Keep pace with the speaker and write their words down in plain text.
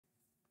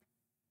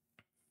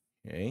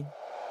Okay.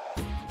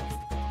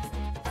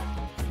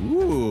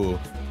 Ooh.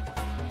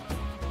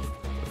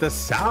 The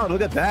sound,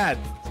 look at that.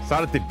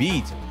 Sound at the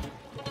beat.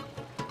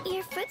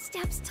 Your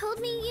footsteps told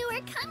me you were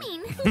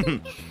coming.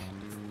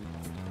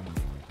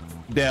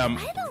 Damn.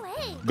 By the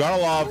way, Gotta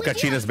love would you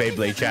Kachina's like to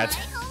Beyblade visit chat. my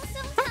home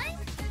sometime?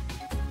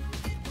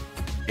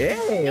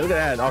 Hey, look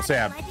at that. Also,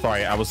 yeah, Legends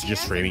sorry, I about was just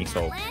heroes streaming, in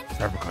so that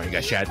sorry for calling you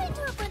guys chat. You've been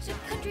to a bunch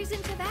of countries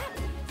in Tibet,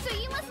 so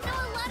you must know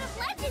a lot of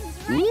legends,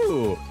 right?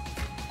 Ooh.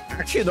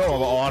 Actually, no, I'm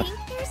Do on. you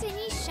think there's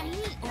any shiny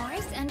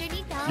ores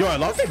underneath all Yo, I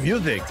of love this? the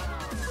music.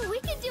 We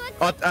could do a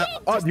Oh, quick dig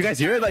oh, just you guys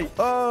to hear it? Like,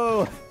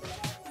 oh.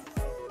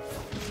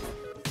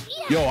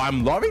 Yeah, Yo,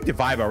 I'm loving the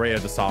vibe already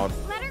of the sound.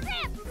 let her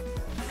rip.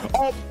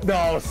 Oh,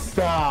 no,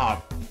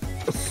 stop.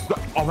 Stop.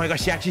 Oh my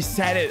gosh, she actually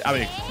said it. I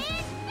mean,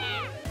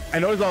 I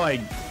know it's not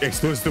like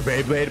exclusive to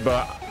Beyblade,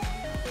 but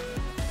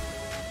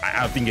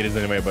I don't think it is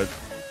anyway, but.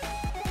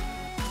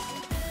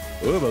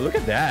 Ooh, but look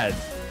at that.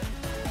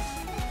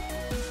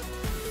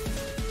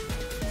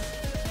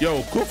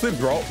 Yo, cool flip,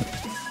 bro. Are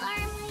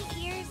my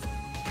ears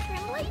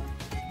trembling?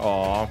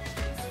 Aw.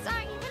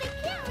 Sorry, but I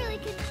can't really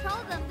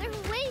control them. They're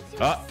way too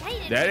Oh,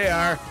 excited. there they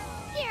are.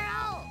 Here,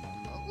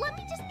 let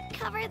me just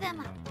cover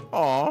them.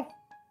 Aw.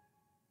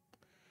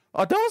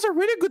 Oh, that was a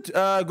really good,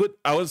 I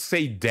would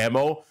say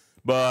demo,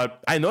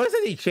 but I noticed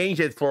that they changed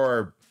it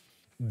for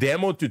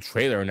demo to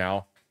trailer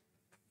now.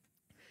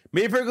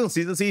 Maybe for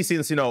consistency,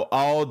 since, you know,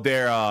 all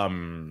their,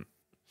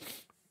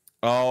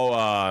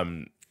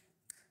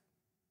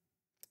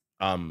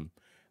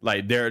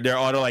 like their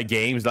other like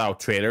games now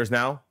trailers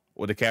now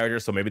with the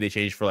characters, so maybe they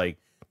changed for like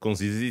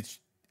consistency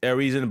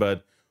reason,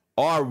 but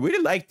oh, I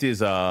really like this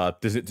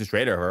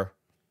trailer, her.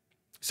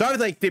 Sorry,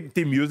 like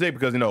the music,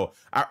 because, you know,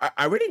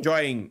 I really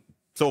enjoying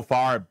so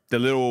far the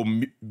little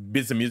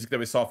bits of music that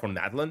we saw from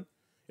Natlan.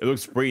 It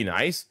looks pretty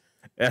nice.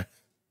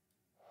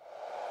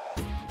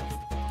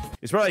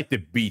 It's more like the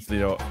beat, you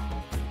know.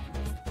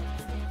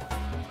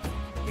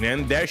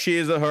 And there she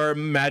is, her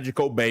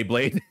magical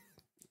Beyblade.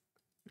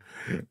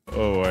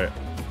 Oh, wait.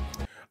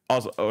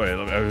 Also, oh wait,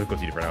 let me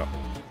continue for now.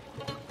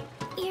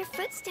 Your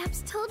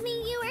footsteps told me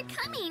you were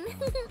coming.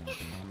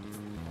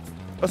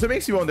 Also, it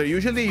makes you wonder.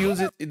 Usually,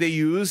 they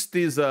use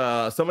these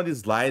some of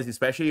these lines,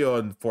 especially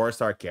on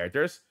 4-star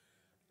characters.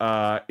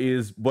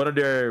 Is one of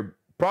their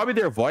probably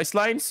their voice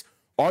lines,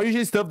 or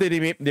usually stuff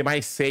that they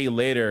might say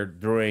later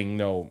during, you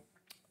know,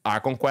 our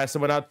conquest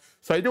and whatnot.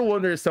 So I do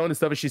wonder some of the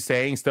stuff that she's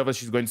saying, stuff that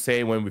she's going to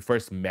say when we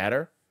first met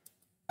her,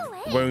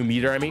 when we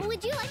meet her. I mean,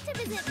 Would you like to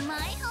visit my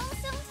home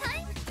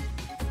sometime?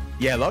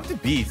 yeah, I love the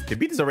beat. The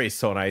beat is already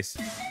so nice.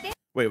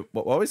 Wait,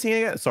 what was he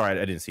saying again? Sorry,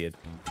 I didn't see it.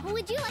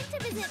 Would you like to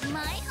visit my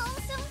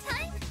home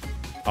sometime?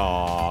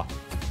 Aw,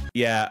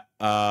 yeah.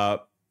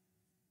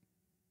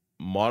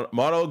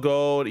 Model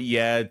gold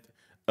yet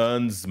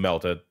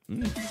unsmelted.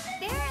 There are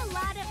a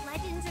lot of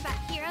legends about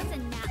heroes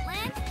in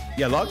Natlan.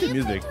 Yeah, I love the You've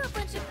music. been to a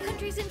bunch of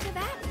countries in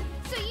Tibet,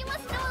 so you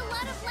must know a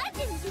lot of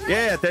legends, right?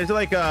 Yeah, there's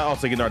like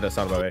also ignore that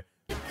sound, by the way.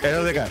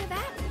 There's like a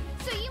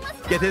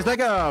yeah, there's like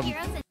a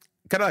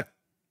kind of like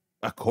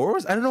a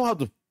chorus. I don't know how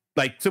to,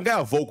 like, some kind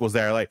of vocals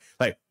there, like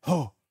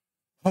oh,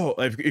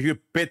 like if you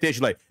pay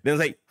attention, like then it's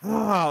like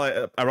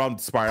like, around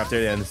the spot after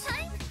the end.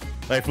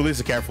 Like,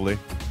 listen carefully.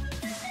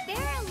 There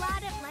are a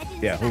lot of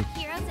legends Yeah, about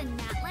heroes in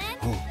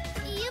Natlan.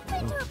 You've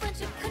been to a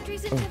bunch of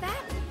countries in Tibet,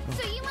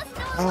 so you must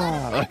know a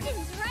lot of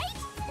legends, right?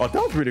 Oh,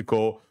 that was really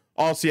cool.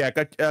 Also, yeah,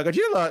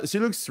 Kachina, she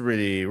looks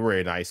really,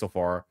 really nice so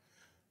far.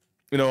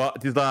 You know,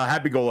 she's a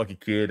happy-go-lucky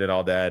kid and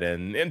all that,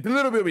 and the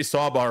little bit we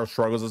saw about her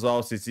struggles as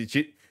well.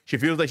 She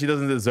feels like she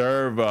doesn't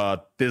deserve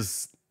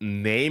this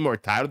name or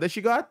title that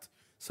she got,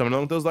 something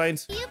along those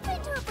lines. You've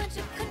been to a bunch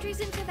of countries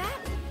in Tibet,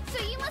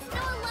 so you must know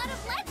a lot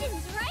of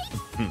legends, right?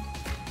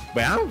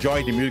 But I'm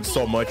enjoying the music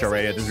so much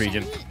already at this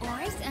region.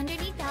 Ores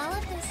underneath all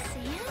of this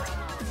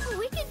sand?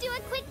 We could do a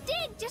quick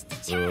dig just to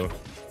check.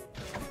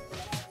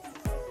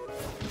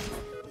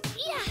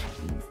 Yeah.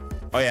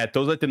 Oh yeah,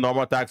 those are like the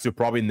normal attacks you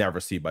probably never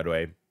see, by the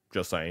way.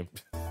 Just saying.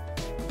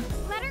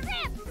 Let her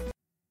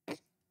rip.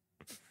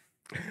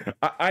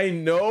 I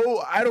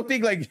know. I don't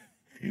think, like,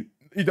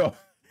 you know,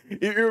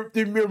 it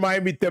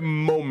remind me the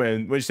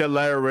moment when she said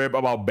 "let her rip"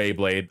 about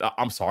Beyblade.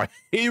 I'm sorry,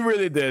 he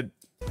really did.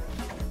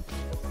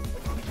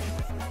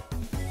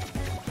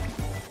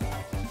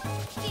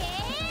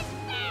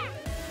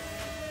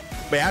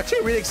 But I'm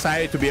actually really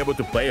excited to be able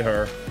to play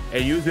her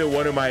and use it in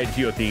one of my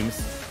Geo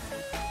teams.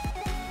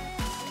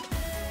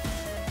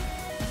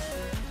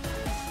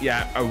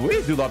 Yeah, I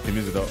really do love the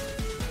music though.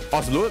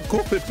 Also, look,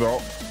 cool flip, bro.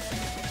 Are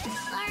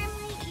my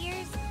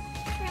ears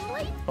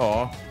trembling?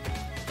 Aw.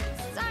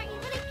 Sorry,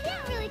 but I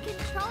can't really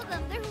control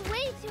them. They're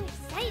way too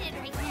excited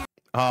right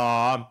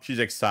now. She's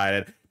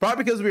excited.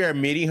 Probably because we are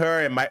meeting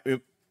her and might.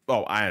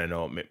 Oh, I don't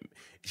know.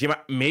 She might,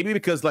 maybe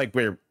because like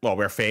we're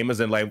famous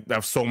and like we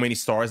have so many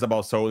stars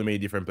about so many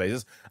different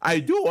places. I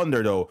do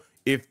wonder though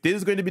if this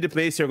is going to be the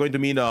place you're going to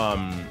meet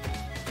Walani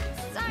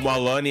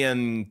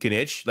and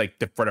Kinich like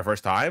for the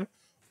first time,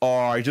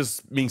 or it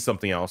just means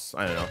something else.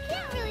 I don't know. I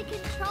can't really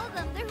control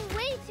them. They're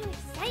way too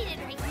excited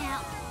right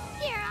now.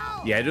 Here,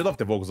 Yeah, I do love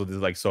the vocals of this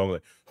like song,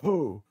 like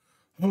oh,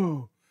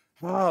 oh,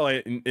 oh,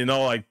 like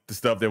all like the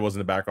stuff that was in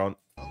the background.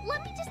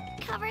 Let me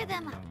just cover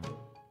them up.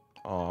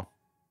 Oh,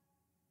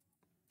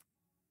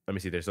 let me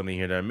see. There's something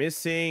here that I'm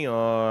missing,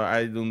 or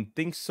I don't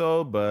think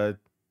so, but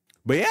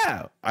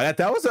yeah,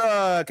 that was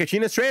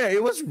Kachina's trailer.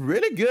 It was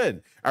really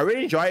good. I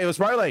really enjoyed it. It was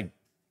probably like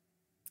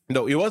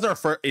no, it was our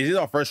first. It is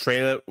our first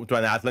trailer to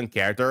an Atlan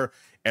character,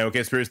 and we can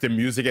experience the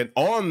music and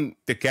on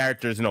the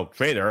characters,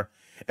 trailer.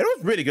 It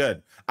was really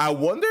good. I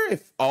wonder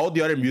if all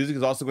the other music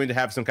is also going to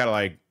have some kind of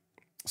like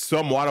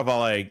somewhat of a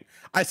like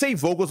I say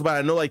vocals, but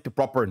I know like the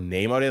proper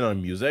name of it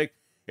on music.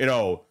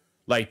 Like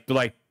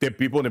the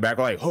people in the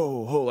background like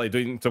ho ho like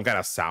doing some kind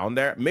of sound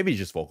there. Maybe it's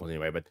just vocals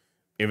anyway, but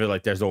even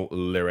like there's no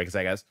lyrics,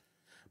 I guess.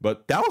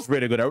 But that was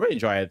really good. I really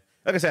enjoyed it.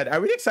 Like I said,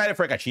 I'm really excited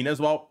for Kachina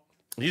as well.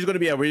 He's going to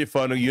be a really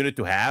fun unit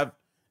to have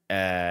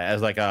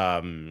as like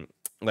in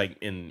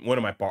one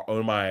of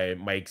my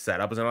mic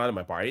setups and all of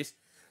my parties.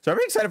 So I'm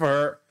really excited for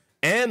her.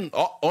 And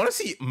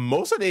honestly,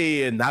 most of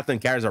the Nathan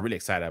characters are really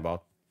excited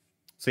about.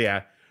 So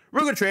yeah,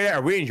 real good trailer. I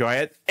really enjoy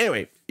it.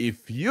 Anyway,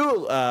 if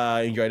you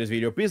enjoyed this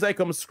video, please like,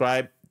 comment,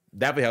 subscribe.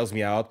 Definitely helps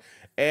me out.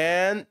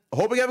 And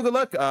hope you have a good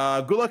luck.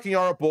 Good luck in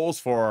your polls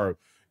for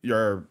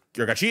your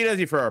Kachinas,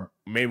 if you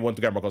maybe want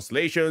to get more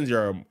constellations,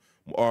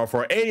 or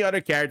for any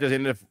other characters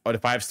in the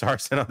 5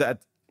 stars and all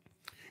that.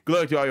 Good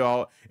luck to all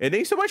y'all. And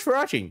thanks so much for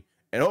watching.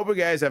 And hope you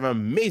guys have an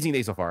amazing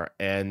day so far.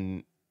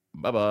 And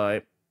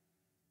bye-bye.